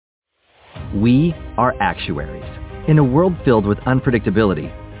We are actuaries. In a world filled with unpredictability,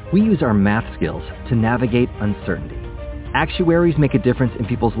 we use our math skills to navigate uncertainty. Actuaries make a difference in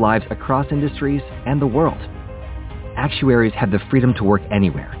people's lives across industries and the world. Actuaries have the freedom to work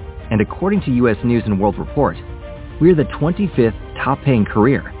anywhere, and according to U.S. News & World Report, we're the 25th top-paying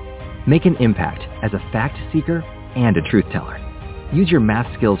career. Make an impact as a fact seeker and a truth teller. Use your math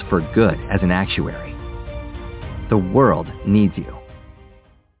skills for good as an actuary. The world needs you.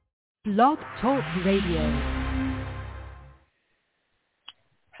 Blog Talk Radio.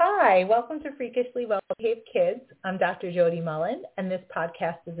 Hi, welcome to Freakishly Well-Behaved Kids. I'm Dr. Jody Mullen, and this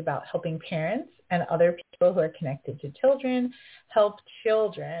podcast is about helping parents and other people who are connected to children help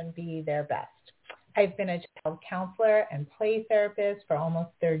children be their best. I've been a child counselor and play therapist for almost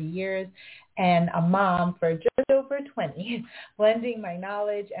 30 years and a mom for just over 20. Blending my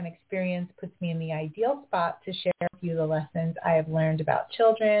knowledge and experience puts me in the ideal spot to share with you the lessons I have learned about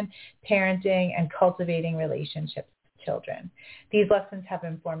children, parenting, and cultivating relationships with children. These lessons have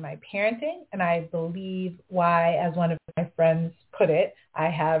informed my parenting, and I believe why, as one of my friends put it, I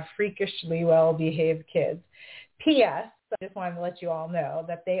have freakishly well-behaved kids. P.S. I just wanted to let you all know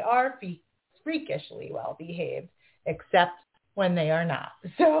that they are freakishly well-behaved, except when they are not.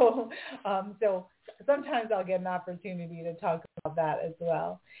 So sometimes I'll get an opportunity to talk about that as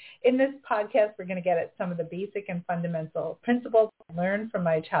well. In this podcast, we're going to get at some of the basic and fundamental principles I learned from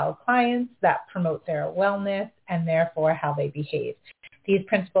my child clients that promote their wellness and therefore how they behave. These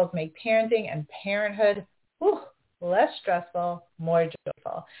principles make parenting and parenthood less stressful, more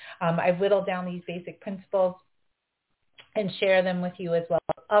joyful. I've whittled down these basic principles and share them with you as well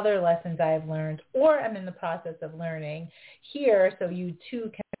as other lessons I have learned or am in the process of learning here so you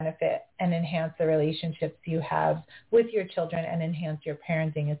too can benefit and enhance the relationships you have with your children and enhance your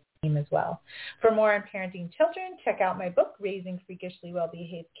parenting esteem as well. For more on parenting children, check out my book, Raising Freakishly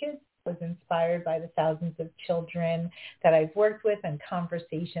Well-Behaved Kids. I was inspired by the thousands of children that I've worked with and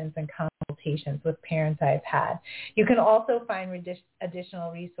conversations and consultations with parents I've had. You can also find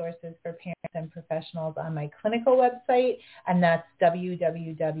additional resources for parents and professionals on my clinical website, and that's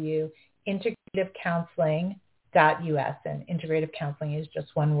www.integrativecounseling.us, and integrative counseling is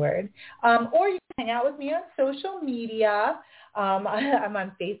just one word. Or you can hang out with me on social media. I'm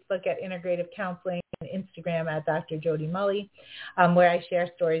on Facebook at Integrative Counseling and Instagram at Dr. Jody Mully, where I share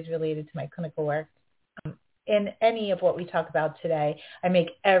stories related to my clinical work. In any of what we talk about today, I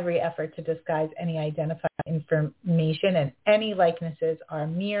make every effort to disguise any identified information, and any likenesses are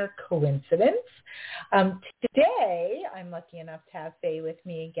mere coincidence. Today, I'm lucky enough to have Faye with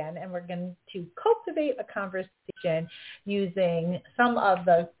me again, and we're going to cultivate a conversation using some of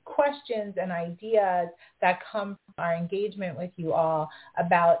the questions and ideas that come from our engagement with you all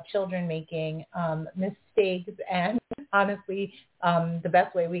about children making mistakes, and honestly, the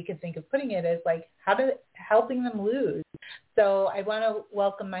best way we could think of putting it is like helping them lose. So I want to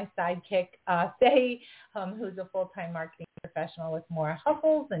welcome my sidekick, Faye, who's a full-time marketing professional with more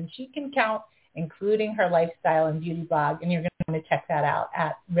hustles than she can count, including her lifestyle and beauty blog. And you're going to want to check that out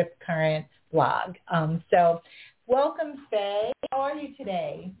at Rip Current blog. So welcome, Faye. How are you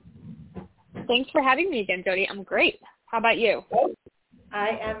today? Thanks for having me again, Jody. I'm great. How about you?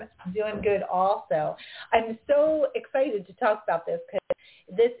 I am doing good also. I'm so excited to talk about this because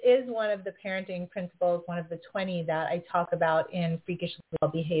this is one of the parenting principles, one of the 20 that I talk about in Freakishly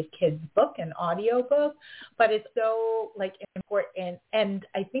Well-Behaved Kids book and audio book, but it's so important. And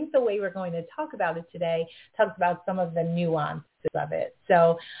I think the way we're going to talk about it today talks about some of the nuances of it.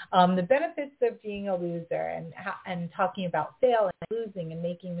 So the benefits of being a loser and talking about failing and losing and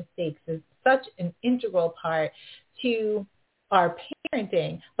making mistakes is such an integral part to our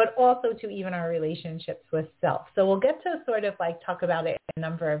parenting, but also to even our relationships with self. So we'll get to sort of talk about it in a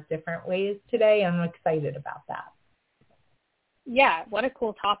number of different ways today. I'm excited about that. Yeah, what a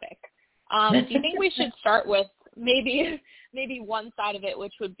cool topic. Do you think we should start with maybe one side of it,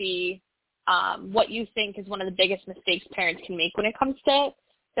 which would be what you think is one of the biggest mistakes parents can make when it comes to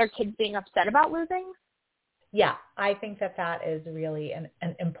their kids being upset about losing? Yeah, I think that is really an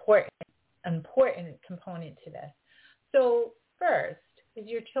important component to this. So first is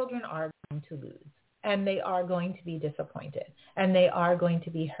your children are going to lose, and they are going to be disappointed, and they are going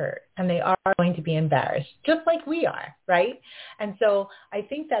to be hurt, and they are going to be embarrassed, just like we are, right? And so I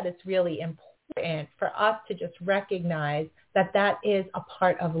think that it's really important for us to just recognize that is a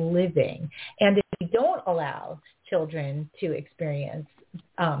part of living. And if we don't allow children to experience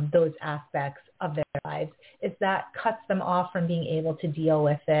those aspects of their lives, that cuts them off from being able to deal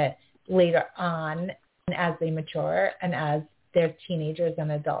with it later on and as they mature and as their teenagers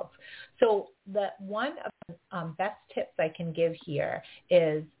and adults. So the one of the best tips I can give here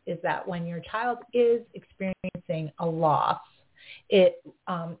is that when your child is experiencing a loss, it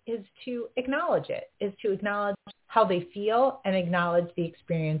is to acknowledge it, is to acknowledge how they feel and acknowledge the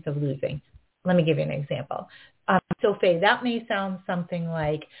experience of losing. Let me give you an example. So Faye, that may sound something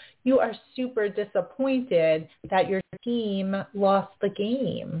like, you are super disappointed that your team lost the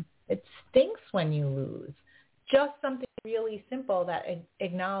game. It stinks when you lose. Just something really simple that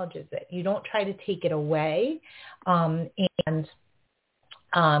acknowledges it. You don't try to take it away and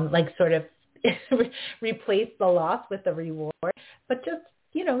like sort of replace the loss with the reward, but just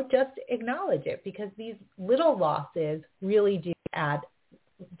acknowledge it, because these little losses really do add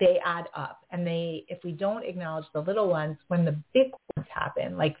up. And if we don't acknowledge the little ones, when the big ones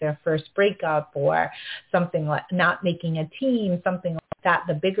happen, like their first breakup or something like not making a team, something like that,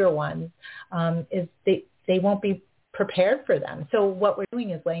 the bigger ones, is they won't be prepared for them. So what we're doing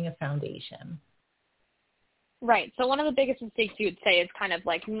is laying a foundation. Right. So one of the biggest mistakes you would say is kind of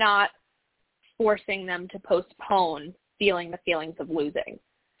like not forcing them to postpone feeling the feelings of losing.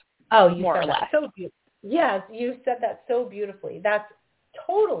 Oh, you more said or that less. so beautifully. Yes, you said that so beautifully. That's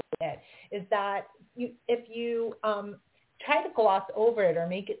totally it. Is that if you try to gloss over it or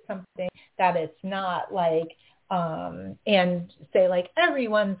make it something that it's not, like, and say like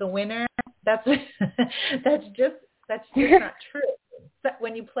everyone's a winner. That's just not true.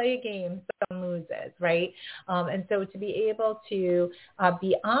 When you play a game, someone loses, right? And so to be able to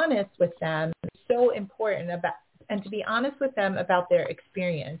be honest with them is so important, and to be honest with them about their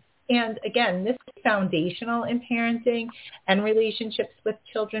experience. And again, this is foundational in parenting and relationships with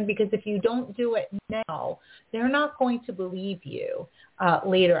children, because if you don't do it now, they're not going to believe you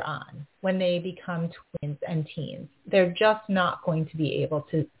later on when they become twins and teens. They're just not going to be able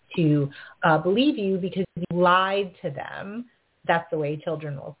to believe you, because you lied to them. That's the way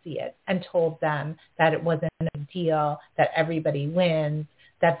children will see it, and told them that it wasn't a big deal, that everybody wins,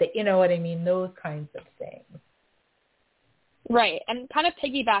 that those kinds of things. Right. And kind of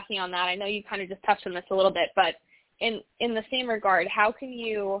piggybacking on that, I know you kind of just touched on this a little bit, but in the same regard, how can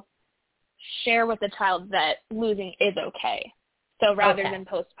you share with the child that losing is okay? So rather than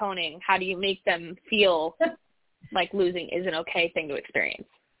postponing, how do you make them feel like losing is an okay thing to experience?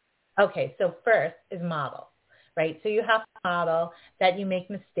 Okay, so first is model, right? So you have to model that you make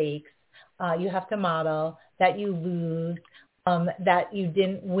mistakes. You have to model that you lose, that you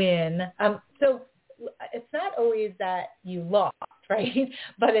didn't win. So it's not always that you lost, right?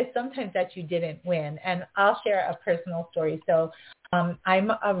 But it's sometimes that you didn't win. And I'll share a personal story. So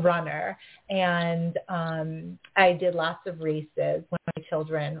I'm a runner, and I did lots of races when my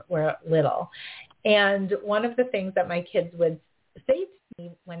children were little. And one of the things that my kids would say to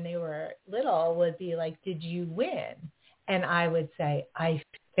me when they were little would be like, did you win? And I would say, I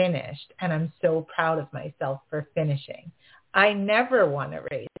finished, and I'm so proud of myself for finishing. I never won a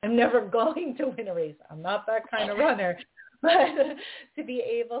race. I'm never going to win a race. I'm not that kind of runner. But to be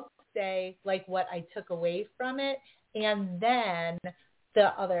able to say like what I took away from it, and then the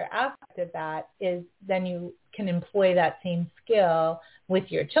other aspect of that is then you can employ that same skill with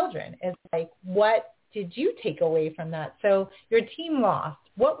your children. It's like, what did you take away from that? So your team lost.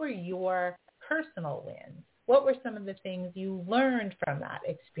 What were your personal wins? What were some of the things you learned from that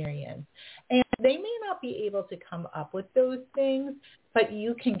experience? And they may not be able to come up with those things, but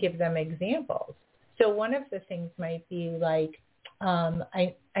you can give them examples. So one of the things might be like,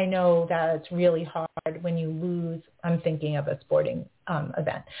 I know that it's really hard when you lose. I'm thinking of a sporting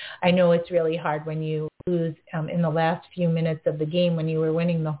event. I know it's really hard when you lose in the last few minutes of the game when you were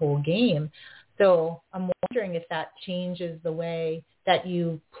winning the whole game. So I'm wondering if that changes the way that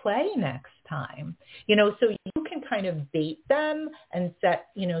you play next time. So you can kind of bait them and set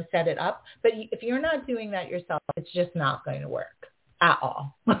it up. But if you're not doing that yourself, it's just not going to work at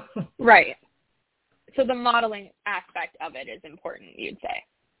all. Right. So the modeling aspect of it is important, you'd say.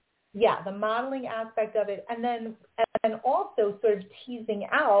 Yeah, the modeling aspect of it. And then also sort of teasing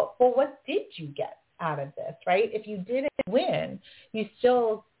out, well, what did you get out of this, right? If you didn't win, you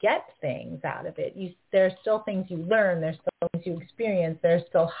still get things out of it. There's still things you learn. There's still things you experience. There's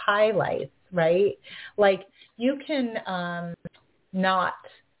still highlights, right? Like you can not,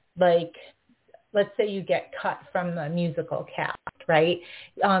 like, let's say you get cut from the musical cast, right?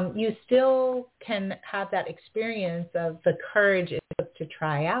 You still can have that experience of the courage it took to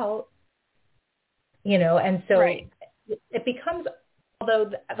try out, and so right. It becomes,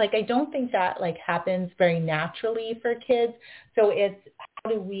 although like I don't think that like happens very naturally for kids. So it's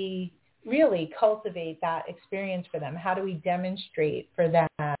how do we really cultivate that experience for them? How do we demonstrate for them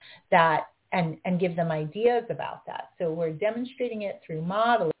that and give them ideas about that. So we're demonstrating it through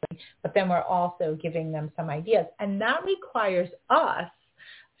modeling, but then we're also giving them some ideas. And that requires us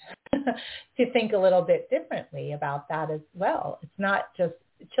to think a little bit differently about that as well. It's not just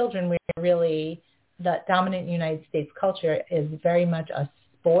children. We're really, the dominant United States culture is very much a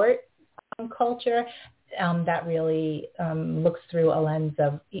sport culture that really looks through a lens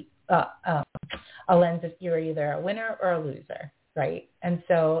of you're either a winner or a loser, right? And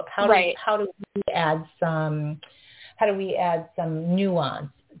so how do we add some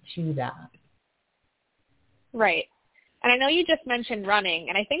nuance to that? Right. And I know you just mentioned running,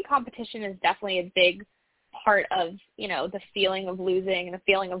 and I think competition is definitely a big part of, the feeling of losing and the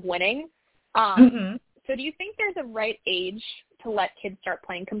feeling of winning. So do you think there's a right age to let kids start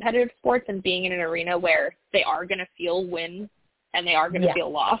playing competitive sports and being in an arena where they are going to feel win and they are going to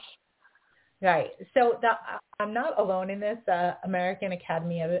feel loss? Right. So I'm not alone in this. American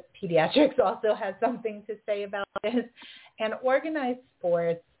Academy of Pediatrics also has something to say about this. And organized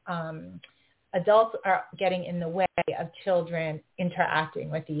sports, adults are getting in the way of children interacting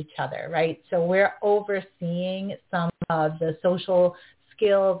with each other, right? So we're overseeing some of the social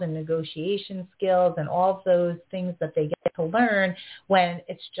skills and negotiation skills and all of those things that they get to learn when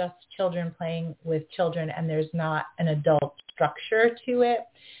it's just children playing with children and there's not an adult structure to it.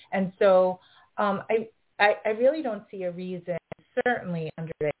 And so I really don't see a reason, certainly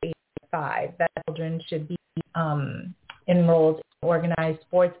under the age of 5, that children should be enrolled in organized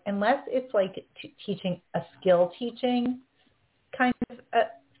sports unless it's like teaching a skill teaching kind of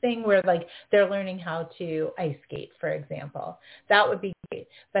thing where like they're learning how to ice skate, for example. That would be great.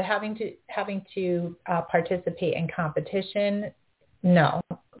 But having to participate in competition, no.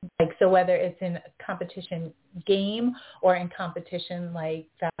 Like, so whether it's in a competition game or in competition like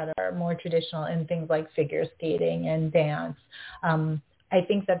that are more traditional in things like figure skating and dance, I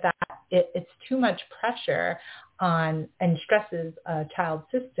think that it's too much pressure on and stresses a child's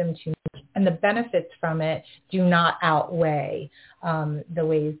system too much, and the benefits from it do not outweigh the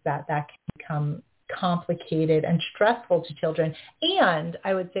ways that can become complicated and stressful to children. And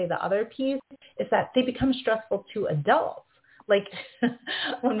I would say the other piece is that they become stressful to adults. Like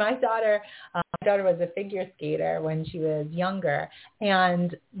when my daughter was a figure skater when she was younger,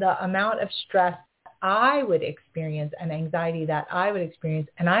 and the amount of stress I would experience and anxiety that I would experience,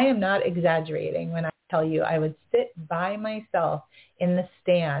 and I am not exaggerating when I tell you I would sit by myself in the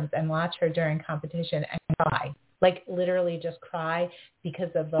stands and watch her during competition and cry, like literally just cry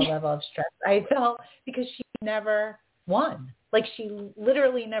because of the level of stress I felt, because she never won. Like she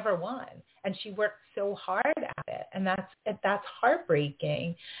literally never won, and she worked so hard at it, and that's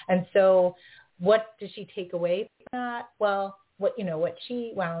heartbreaking. And so what does she take away from that? Well,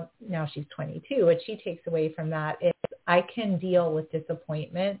 now she's 22, what she takes away from that is I can deal with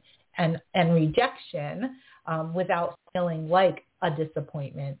disappointment and rejection without feeling like a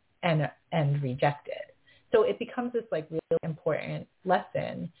disappointment and rejected. So it becomes this like really important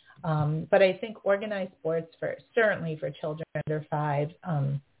lesson. But I think organized sports certainly for children under 5,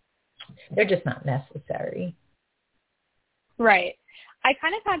 they're just not necessary. Right. I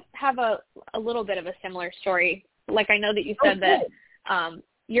kind of have a little bit of a similar story. Like I know that you said that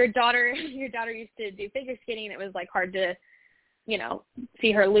your daughter used to do figure skating and it was like hard to,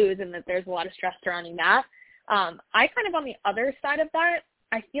 see her lose, and that there's a lot of stress surrounding that. I kind of on the other side of that,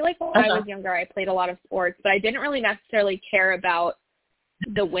 I feel like when I was younger, I played a lot of sports, but I didn't really necessarily care about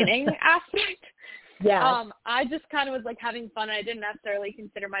the winning aspect. Yeah. I just kind of was like having fun. I didn't necessarily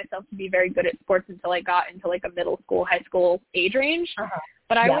consider myself to be very good at sports until I got into like a middle school, high school age range.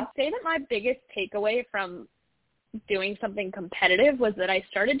 But I would say that my biggest takeaway from doing something competitive was that I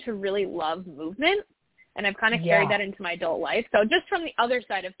started to really love movement, and I've kind of carried that into my adult life. So just from the other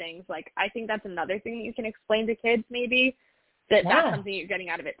side of things, like I think that's another thing that you can explain to kids maybe, that's something you're getting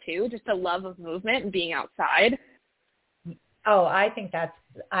out of it too, just a love of movement and being outside. Oh, I think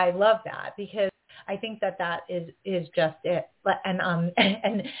I love that, because I think that is just it. And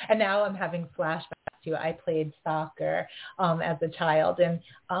now I'm having flashbacks to I played soccer as a child, and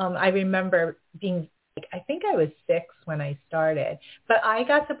I remember being like, I think I was 6 when I started, but I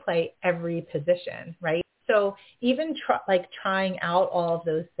got to play every position, right? So even trying out all of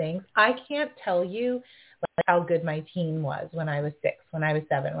those things, I can't tell you like how good my team was when I was 6, when I was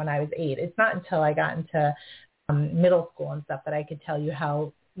 7, when I was 8. It's not until I got into middle school and stuff that I could tell you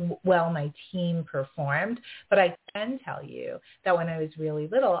how well my team performed. But I can tell you that when I was really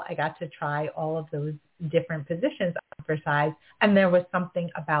little, I got to try all of those different positions for size, and there was something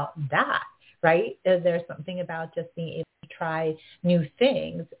about that, right? There's something about just being able to try new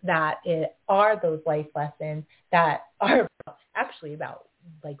things that are those life lessons that are actually about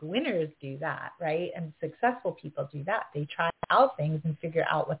like winners do that, right? And successful people do that. They try out things and figure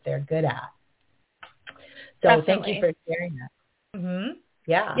out what they're good at. So Definitely. Thank you for sharing that. Mm-hmm.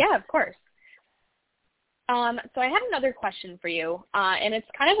 Yeah. Yeah, of course. So I had another question for you, and it's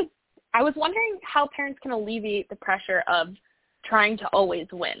kind of, I was wondering how parents can alleviate the pressure of trying to always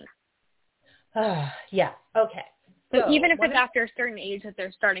win. Yeah. Okay. So even if it's after a certain age that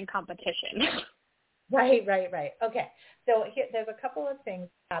they're starting competition. Right. Okay. So there's a couple of things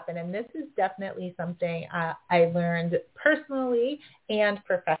that happen, and this is definitely something I learned personally and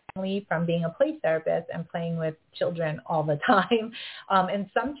professionally from being a play therapist and playing with children all the time. And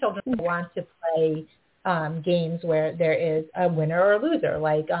some children want to play games where there is a winner or a loser,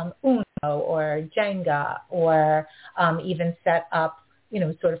 like Uno or Jenga, or even set up,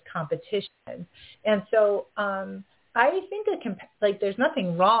 sort of competitions. And so I think there's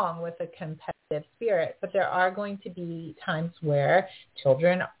nothing wrong with a competitive spirit, but there are going to be times where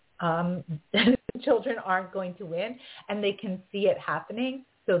children aren't going to win, and they can see it happening,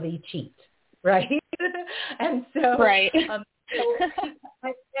 so they cheat, right? And so, right.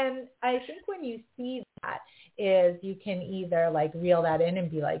 And I think when you see that, is you can either like reel that in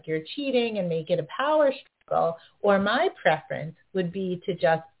and be like, you're cheating, and make it a power struggle, or my preference would be to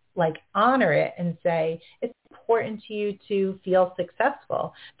just like honor it and say, it's important to you to feel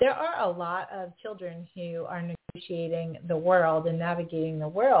successful. There are a lot of children who are negotiating the world and navigating the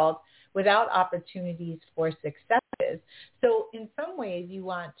world without opportunities for successes. So in some ways you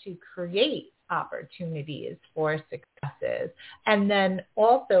want to create opportunities for successes, and then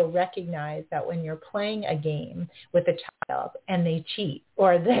also recognize that when you're playing a game with a child and they cheat,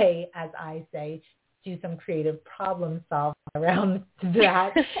 or they, as I say, do some creative problem solving around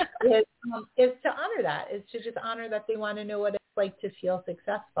that, is to honor that. It's to just honor that they want to know what it's like to feel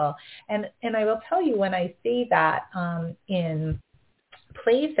successful. And I will tell you, when I say that in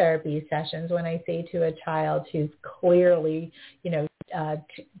play therapy sessions, when I say to a child who's clearly,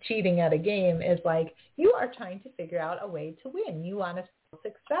 cheating at a game, is like, you are trying to figure out a way to win. You want to feel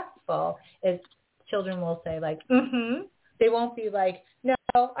successful. Is children will say like, mm-hmm. They won't be like, no,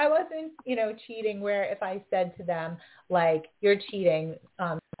 I wasn't, cheating, where if I said to them, like, you're cheating,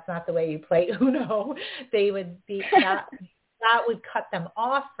 that's not the way you play Uno, they would be, that would cut them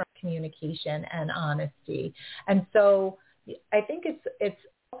off from communication and honesty. And so I think it's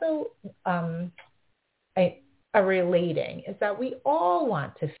also a relating, is that we all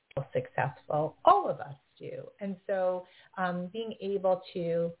want to feel successful. All of us do. And so being able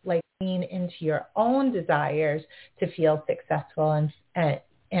to like lean into your own desires to feel successful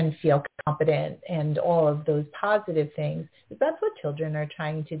and feel competent and all of those positive things, that's what children are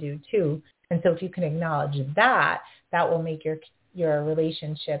trying to do too. And so if you can acknowledge that, that will make your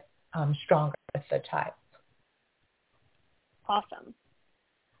relationship stronger with the child. Awesome.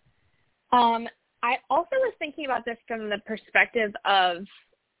 I also was thinking about this from the perspective of,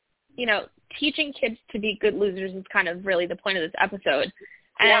 teaching kids to be good losers is kind of really the point of this episode.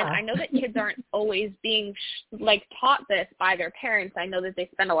 And yeah. I know that kids aren't always being taught this by their parents. I know that they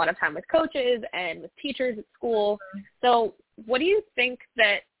spend a lot of time with coaches and with teachers at school. So what do you think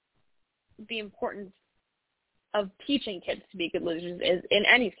that the importance of teaching kids to be good losers is in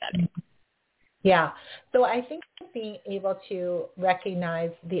any setting? Yeah. So I think being able to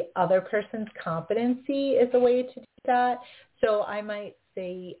recognize the other person's competency is a way to do that. So I might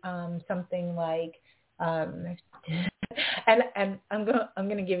say something like, and I'm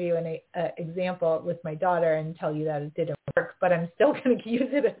going to give you an example with my daughter and tell you that it didn't work, but I'm still going to use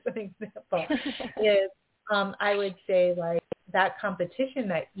it as an example. Is I would say, like, that competition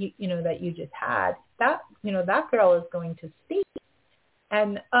that you just had, that that girl is going to see.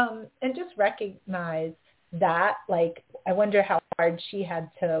 And just recognize that, like, I wonder how hard she had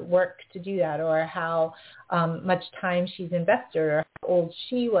to work to do that, or how much time she's invested, or how old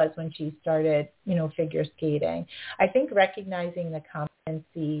she was when she started, figure skating. I think recognizing the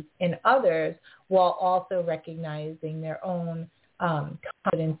competency in others while also recognizing their own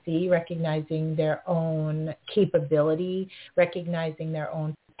competency, recognizing their own capability, recognizing their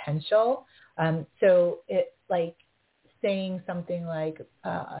own potential. So it, like, saying something like,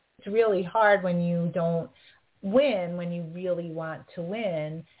 it's really hard when you don't win, when you really want to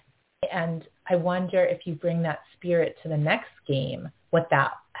win. And I wonder if you bring that spirit to the next game,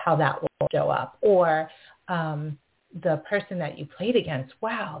 how that will show up. Or the person that you played against,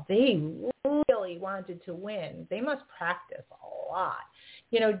 wow, they really wanted to win. They must practice a lot.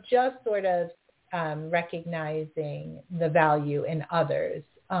 Just sort of recognizing the value in others.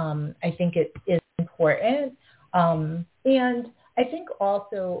 I think it is important. And I think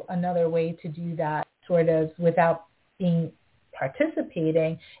also another way to do that, sort of without being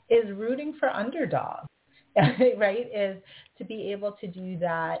participating is rooting for underdogs, right? Is to be able to do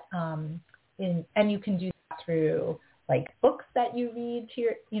that, and you can do that through like books that you read to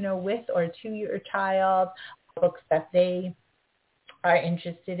your, with or to your child, books that they are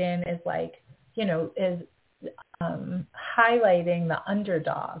interested in is like, is highlighting the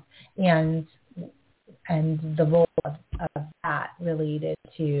underdog and the role of that related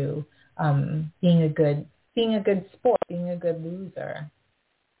to being a good sport, being a good loser.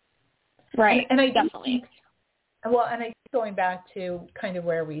 Right. And I definitely. And I think going back to kind of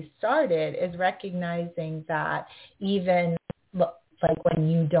where we started is recognizing that even like when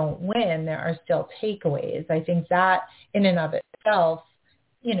you don't win, there are still takeaways. I think that in and of itself,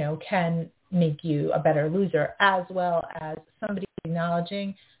 can make you a better loser, as well as somebody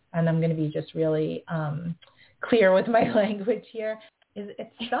acknowledging, and I'm going to be just really clear with my language here, is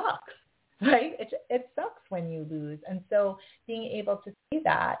it sucks, right? It sucks when you lose. And so being able to say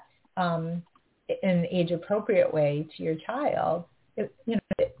that in an age-appropriate way to your child,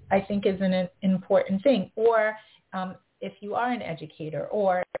 I think is an important thing. Or if you are an educator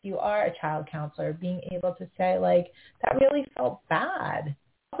or if you are a child counselor, being able to say, like, that really felt bad.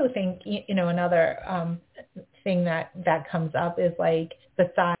 I also think, another thing that comes up is, like,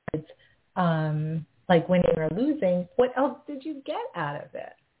 besides, like, winning or losing, what else did you get out of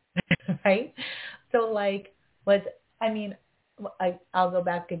it, right? So, like, I'll go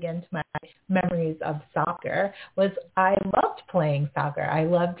back again to my memories of soccer, I loved playing soccer. I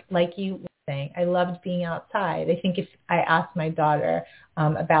loved, like you were saying, I loved being outside. I think if I asked my daughter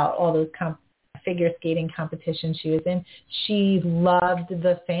about all those figure skating competitions she was in, she loved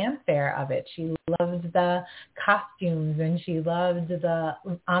the fanfare of it. She loved the costumes, and she loved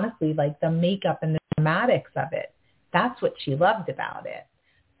honestly, like the makeup and the dramatics of it. That's what she loved about it.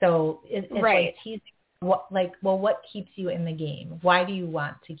 So it's right. like teasing. What keeps you in the game? Why do you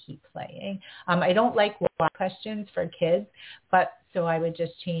want to keep playing? I don't like why questions for kids, but so I would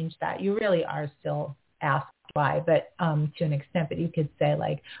just change that. You really are still asked why, but to an extent, but you could say,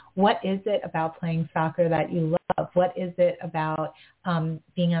 like, what is it about playing soccer that you love? What is it about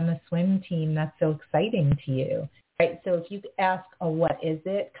being on the swim team that's so exciting to you? Right? So if you ask a what is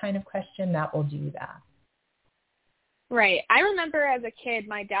it kind of question, that will do that. Right. I remember as a kid,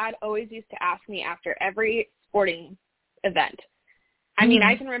 my dad always used to ask me after every sporting event. I mean,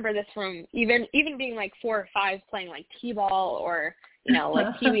 I can remember this from even being like 4 or 5, playing like t-ball or,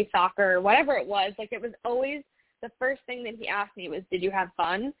 like Kiwi soccer, whatever it was. Like, it was always the first thing that he asked me was, did you have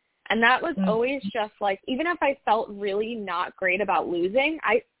fun? And that was always just like, even if I felt really not great about losing,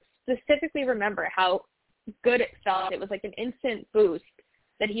 I specifically remember how good it felt. It was like an instant boost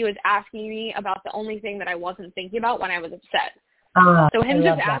that he was asking me about the only thing that I wasn't thinking about when I was upset. So him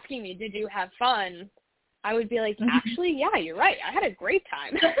just asking me, did you have fun? I would be like, actually, yeah, you're right. I had a great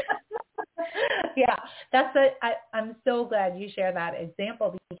time. Yeah, I'm so glad you share that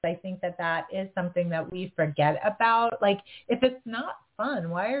example, because I think that is something that we forget about. Like, if it's not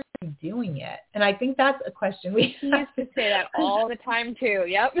fun, why are you doing it? And I think that's a question we used to say that all the time too.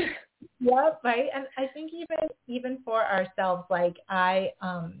 Yep. Yep, right. And I think even for ourselves, like I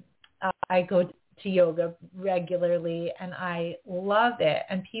go to yoga regularly and I love it.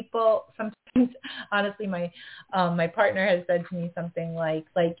 And people sometimes, honestly, my partner has said to me something like,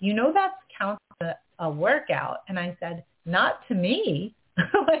 that counts as a workout. And I said, not to me.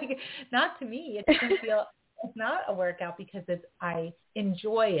 Like, not to me. It doesn't feel, it's not a workout because I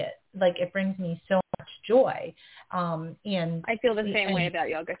enjoy it. Like, it brings me so much joy. And I feel the same way about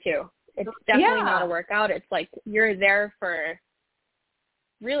yoga too. It's definitely not a workout. It's like you're there for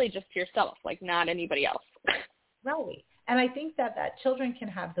really just yourself, like not anybody else. Right. And I think that children can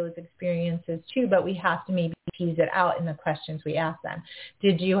have those experiences too, but we have to maybe tease it out in the questions we ask them.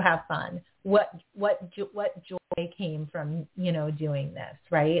 Did you have fun? What joy came from, doing this,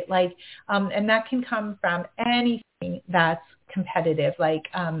 right? Like, and that can come from anything that's competitive. Like,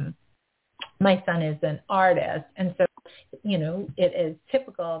 my son is an artist, and so, it is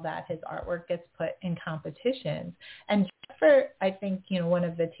typical that his artwork gets put in competitions. And I think, one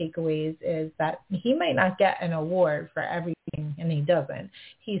of the takeaways is that he might not get an award for everything, and he doesn't.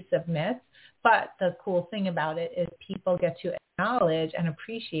 He submits, but the cool thing about it is people get to acknowledge and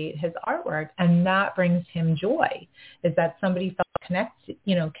appreciate his artwork, and that brings him joy, is that somebody felt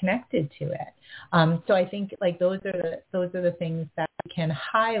connected to it. So I think, like, those are the things that we can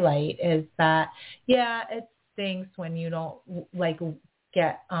highlight, is that, yeah, it stinks when you don't, like,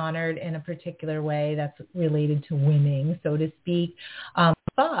 get honored in a particular way that's related to winning, so to speak.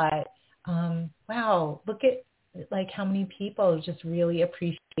 But wow, look at, like, how many people just really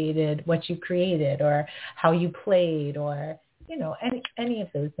appreciated what you created or how you played, or, any of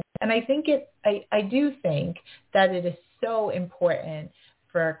those things. And I do think that it is so important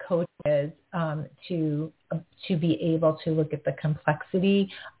for coaches to be able to look at the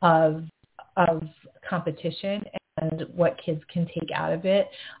complexity of competition and what kids can take out of it.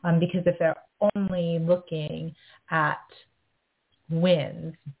 Because if they're only looking at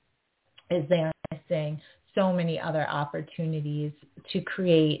wins, is they're missing so many other opportunities to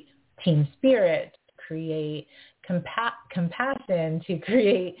create team spirit, to create compassion, to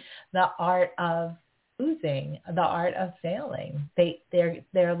create the art of losing, the art of failing. They're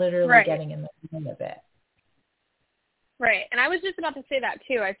literally right. getting in the middle of it. Right. And I was just about to say that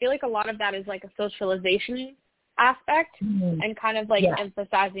too. I feel like a lot of that is like a socialization aspect and kind of like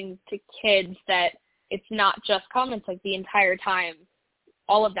emphasizing to kids that it's not just comments, like the entire time.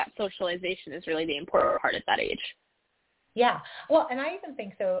 All of that socialization is really the important part at that age. Yeah. Well, and I even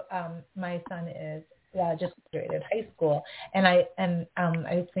think so. My son is just graduated high school, and I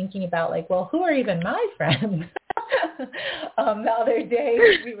was thinking about like, well, who are even my friends? The other day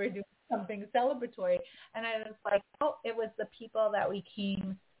we were doing something celebratory, and I was like, oh, it was the people that we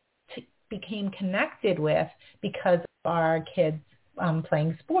became connected with because of our kids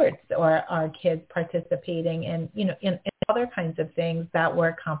playing sports or our kids participating in other kinds of things that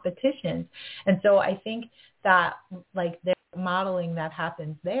were competitions. And so I think that like the modeling that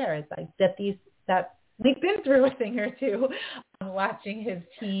happens there is like that we've been through a thing or two watching his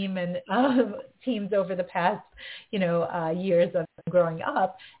team and teams over the past, years of growing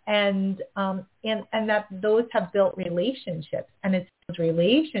up, and that those have built relationships, and it's those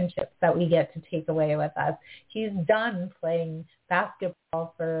relationships that we get to take away with us. He's done playing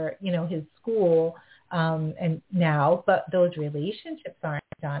basketball for, his school, and now, but those relationships aren't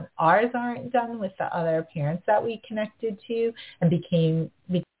done. Ours aren't done with the other parents that we connected to and became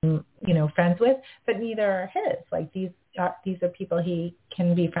friends with, but neither are his. Like these are people he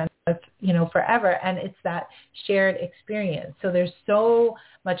can be friends with, forever. And it's that shared experience. So there's so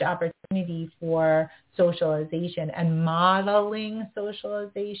much opportunity for socialization and modeling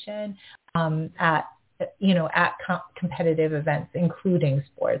socialization at competitive events, including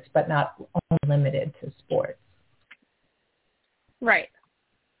sports, but not only limited to sports. Right.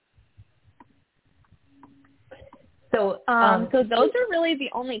 So those are really the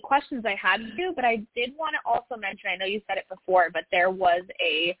only questions I had for you, but I did want to also mention, I know you said it before, but there was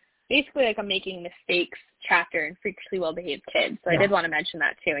basically like a Making Mistakes chapter in Freakishly Well-Behaved Kids. So I did want to mention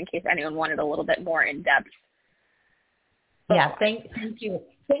that too, in case anyone wanted a little bit more in-depth. Yeah, thank you.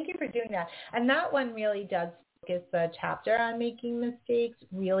 Thank you for doing that. And that one really does focus, the chapter on making mistakes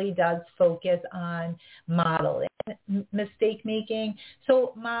really does focus on modeling mistake making.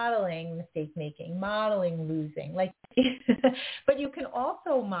 So modeling mistake making, modeling losing, like, but you can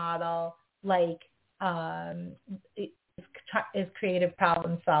also model like is creative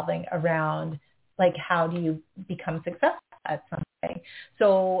problem solving around like how do you become successful at something.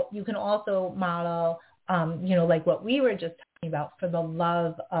 So you can also model like what we were just talking about, for the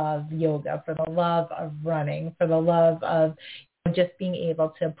love of yoga, for the love of running, for the love of just being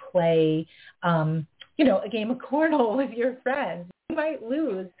able to play, a game of cornhole with your friends. You might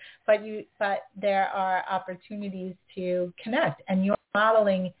lose, but there are opportunities to connect, and you're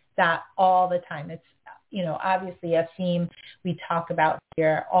modeling that all the time. It's, obviously a theme we talk about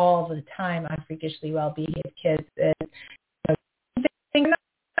here all the time on Freakishly Well-Behaved Kids is,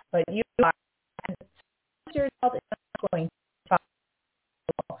 but you are, and your child is not going to talk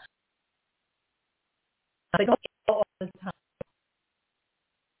all the time.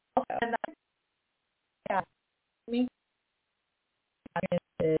 And that's me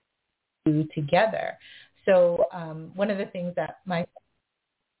to do together. So one of the things that my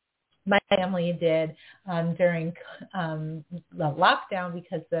family did during the lockdown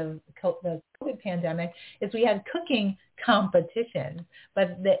because of the COVID pandemic is we had cooking competitions,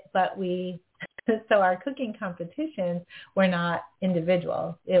 but so our cooking competitions were not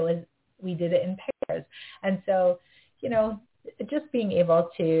individual. We did it in pairs. And so, just being able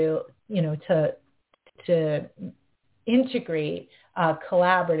to, to integrate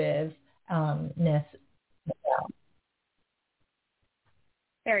collaborativeness.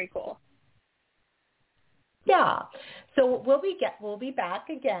 Very cool. Yeah. So we'll be back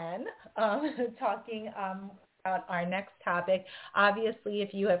again talking about our next topic. Obviously,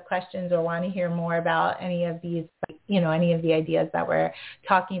 if you have questions or want to hear more about any of these, any of the ideas that we're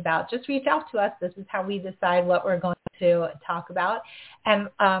talking about, just reach out to us. This is how we decide what we're going to talk about. And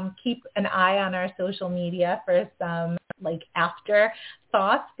keep an eye on our social media for some after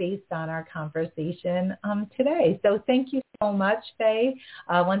thoughts based on our conversation today. So thank you so much, Faye,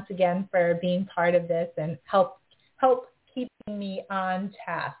 once again for being part of this and help keep keeping me on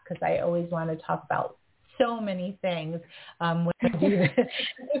task because I always want to talk about so many things when I do this.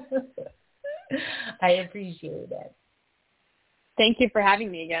 I appreciate it. Thank you for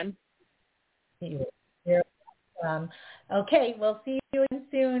having me again. You're welcome. Okay, we'll see you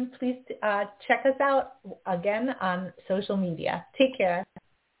soon. Please check us out again on social media. Take care.